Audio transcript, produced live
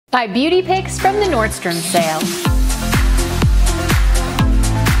My beauty picks from the Nordstrom sale.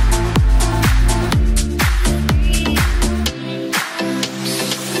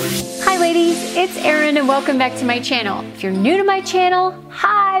 Hi ladies, it's Erin and welcome back to my channel. If you're new to my channel,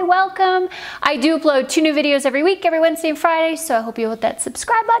 hi, welcome. I do upload 2 new videos every week, every Wednesday and Friday, so I hope you hit that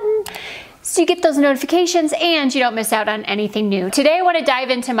subscribe button so you get those notifications and you don't miss out on anything new. Today I want to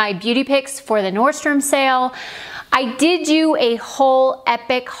dive into my beauty picks for the Nordstrom sale. I did do a whole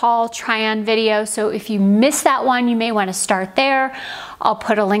epic haul try-on video, so if you missed that one, you may want to start there. I'll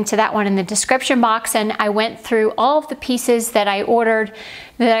put a link to that one in the description box, and I went through all of the pieces that I ordered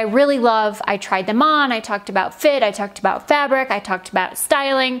that I really love. I tried them on, I talked about fit, I talked about fabric, I talked about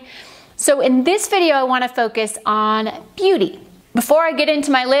styling. So in this video, I want to focus on beauty. Before I get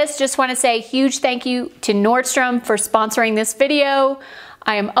into my list, just want to say a huge thank you to Nordstrom for sponsoring this video.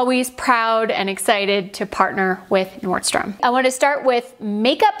 I am always proud and excited to partner with Nordstrom. I want to start with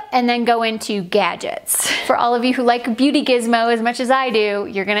makeup and then go into gadgets. For all of you who like beauty gizmo as much as I do,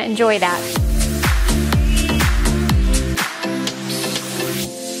 you're gonna enjoy that.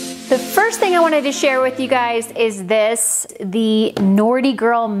 The first thing I wanted to share with you guys is this, the Nordy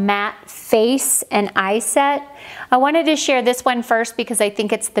Girl Matte Face and Eye Set. I wanted to share this one first because I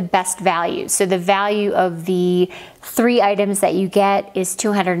think it's the best value. So the value of the 3 items that you get is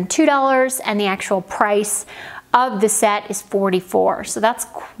 $202 and the actual price of the set is $44. So that's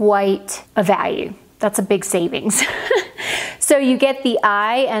quite a value. That's a big savings. So you get the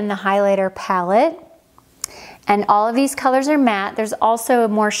eye and the highlighter palette. And all of these colors are matte. There's also a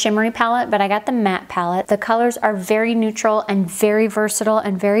more shimmery palette, but I got the matte palette. The colors are very neutral and very versatile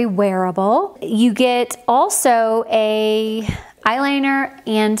and very wearable. You get also a eyeliner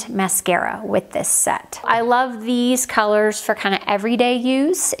and mascara with this set. I love these colors for kind of everyday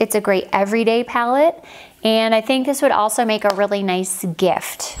use. It's a great everyday palette. And I think this would also make a really nice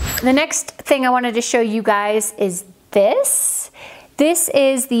gift. The next thing I wanted to show you guys is this. This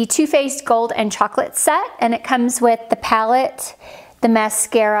is the Too Faced Gold and Chocolate set, and it comes with the palette, the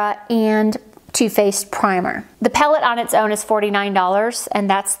mascara, and Too Faced primer. The palette on its own is $49, and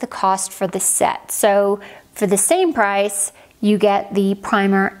that's the cost for the set. So for the same price, you get the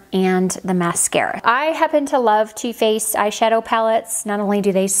primer and the mascara. I happen to love Too Faced eyeshadow palettes. Not only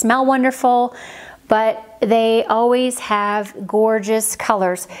do they smell wonderful, but they always have gorgeous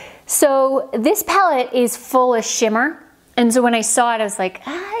colors. So this palette is full of shimmer. And so when I saw it, I was like,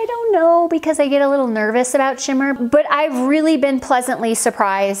 I don't know, because I get a little nervous about shimmer, but I've really been pleasantly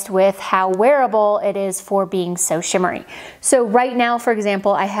surprised with how wearable it is for being so shimmery. So right now, for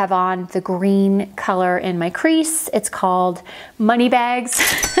example, I have on the green color in my crease. It's called Money Bags.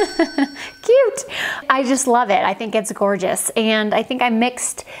 Cute. I just love it. I think it's gorgeous. And I think I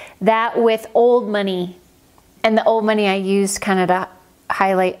mixed that with Old Money, and the Old Money I used kind of to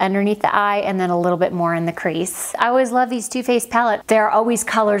highlight underneath the eye and then a little bit more in the crease. I always love these Too Faced palettes. They're always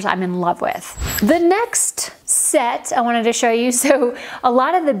colors I'm in love with. The next set I wanted to show you, so a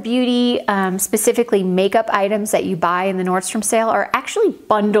lot of the beauty, specifically makeup items that you buy in the Nordstrom sale are actually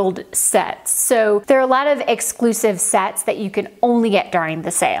bundled sets. So there are a lot of exclusive sets that you can only get during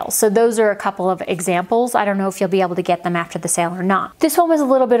the sale. So those are a couple of examples. I don't know if you'll be able to get them after the sale or not. This one was a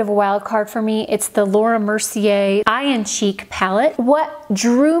little bit of a wild card for me. It's the Laura Mercier Eye and Cheek palette. What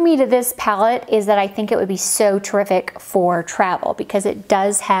drew me to this palette is that I think it would be so terrific for travel because it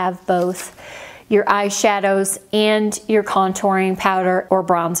does have both your eyeshadows and your contouring powder or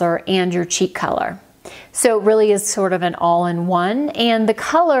bronzer and your cheek color. So it really is sort of an all-in-one, and the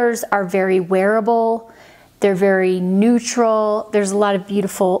colors are very wearable. They're very neutral. There's a lot of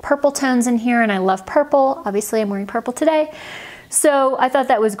beautiful purple tones in here, and I love purple. Obviously, I'm wearing purple today. So I thought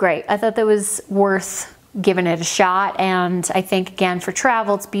that was great. I thought that was worth giving it a shot, and I think again for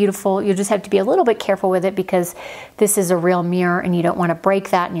travel it's beautiful. You just have to be a little bit careful with it because this is a real mirror and you don't want to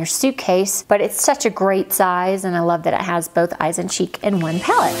break that in your suitcase, but it's such a great size and I love that it has both eyes and cheek in one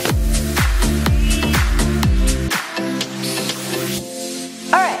palette.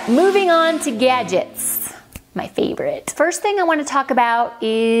 Alright, moving on to gadgets, my favorite. First thing I want to talk about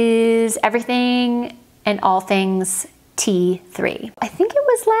is everything and all things T3. I think it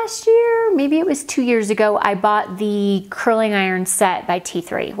was last year, maybe it was 2 years ago, I bought the curling iron set by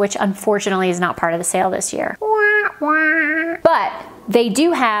T3, which unfortunately is not part of the sale this year. But they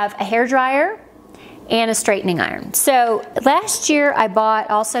do have a hair dryer and a straightening iron. So last year I bought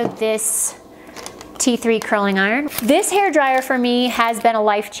also this T3 curling iron. This hair dryer for me has been a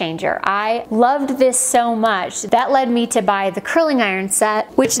life changer. I loved this so much. That led me to buy the curling iron set,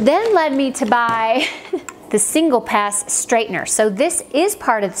 which then led me to buy the single pass straightener. So this is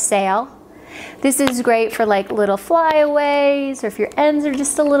part of the sale. This is great for like little flyaways, or if your ends are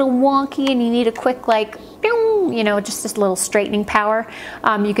just a little wonky and you need a quick like, you know, just this little straightening power.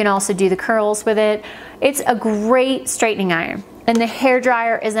 You can also do the curls with it. It's a great straightening iron. And the hair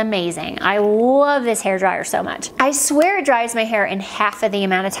dryer is amazing. I love this hair dryer so much. I swear it dries my hair in half of the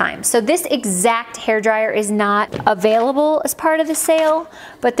amount of time. So this exact hair dryer is not available as part of the sale,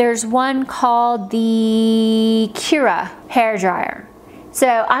 but there's one called the Cura hair dryer. So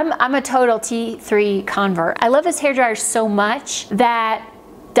I'm a total T3 convert. I love this hair dryer so much that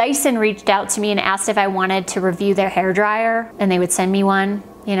Dyson reached out to me and asked if I wanted to review their hair dryer, and they would send me one,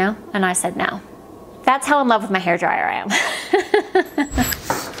 you know, and I said no. That's how in love with my hair dryer I am.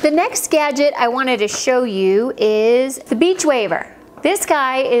 The next gadget I wanted to show you is the beach waver. This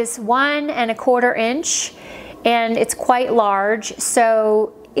guy is 1 1/4 inch and it's quite large.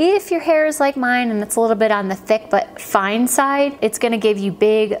 So if your hair is like mine and it's a little bit on the thick but fine side, it's gonna give you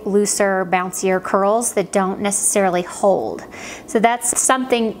big, looser, bouncier curls that don't necessarily hold. So that's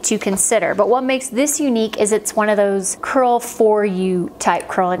something to consider. But what makes this unique is it's one of those curl for you type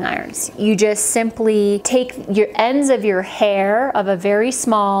curling irons. You just simply take your ends of your hair, of a very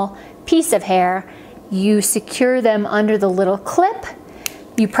small piece of hair, you secure them under the little clip,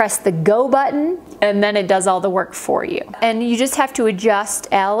 you press the go button, and then it does all the work for you. And you just have to adjust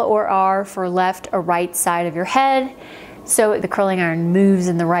L or R for left or right side of your head so the curling iron moves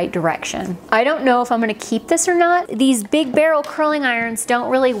in the right direction. I don't know if I'm gonna keep this or not. These big barrel curling irons don't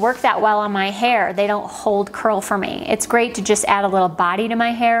really work that well on my hair. They don't hold curl for me. It's great to just add a little body to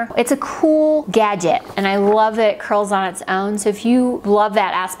my hair. It's a cool gadget and I love that it curls on its own. So if you love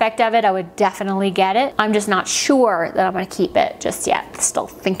that aspect of it, I would definitely get it. I'm just not sure that I'm gonna keep it just yet. Still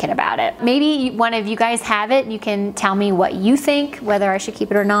thinking about it. Maybe one of you guys have it. You can tell me what you think, whether I should keep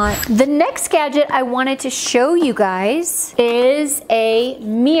it or not. The next gadget I wanted to show you guys is a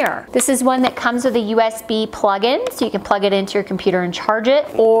mirror. This is one that comes with a USB plug-in, so you can plug it into your computer and charge it,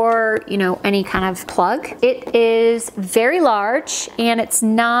 or you know, any kind of plug. It is very large and it's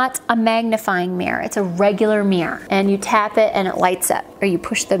not a magnifying mirror. It's a regular mirror, and you tap it and it lights up, or you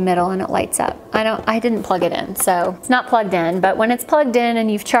push the middle and it lights up. I didn't plug it in, so it's not plugged in, but when it's plugged in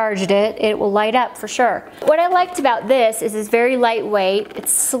and you've charged it, it will light up for sure. What I liked about this is it's very lightweight,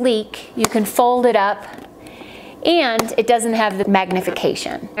 it's sleek, you can fold it up, and it doesn't have the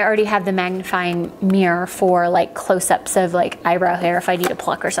magnification. I already have the magnifying mirror for like close-ups of like eyebrow hair if I need a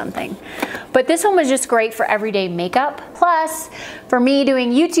pluck or something. But this one was just great for everyday makeup. Plus, for me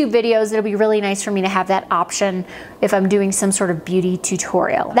doing YouTube videos, it'll be really nice for me to have that option if I'm doing some sort of beauty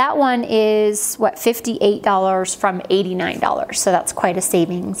tutorial. That one is, what, $58 from $89, so that's quite a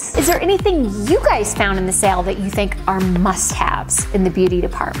savings. Is there anything you guys found in the sale that you think are must-haves in the beauty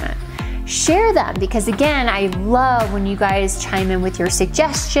department? Share them, because again, I love when you guys chime in with your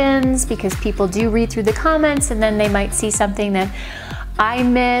suggestions, because people do read through the comments and then they might see something that I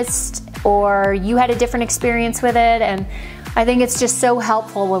missed or you had a different experience with it, and I think it's just so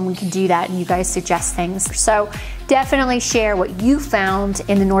helpful when we can do that and you guys suggest things. So definitely share what you found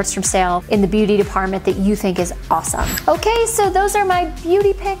in the Nordstrom sale in the beauty department that you think is awesome. Okay, so those are my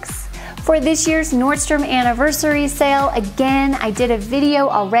beauty picks for this year's Nordstrom anniversary sale. Again, I did a video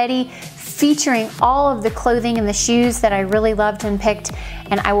already featuring all of the clothing and the shoes that I really loved and picked,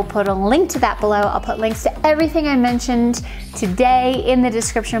 and I will put a link to that below. I'll put links to everything I mentioned today in the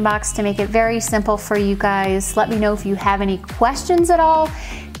description box to make it very simple for you guys. Let me know if you have any questions at all.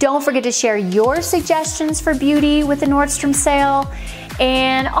 Don't forget to share your suggestions for beauty with the Nordstrom sale,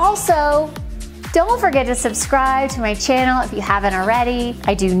 and also don't forget to subscribe to my channel if you haven't already.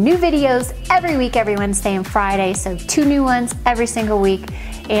 I do new videos every week, every Wednesday and Friday, so 2 new ones every single week.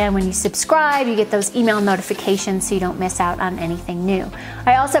 And when you subscribe, you get those email notifications so you don't miss out on anything new.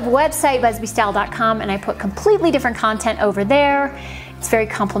 I also have a website, busbeestyle.com, and I put completely different content over there. It's very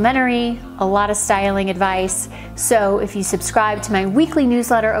complimentary, a lot of styling advice. So if you subscribe to my weekly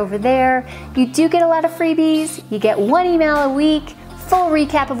newsletter over there, you do get a lot of freebies. You get 1 email a week, full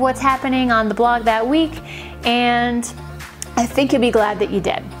recap of what's happening on the blog that week, and I think you'll be glad that you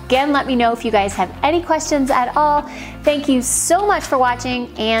did. Again, let me know if you guys have any questions at all. Thank you so much for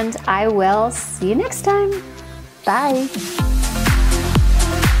watching, and I will see you next time. Bye.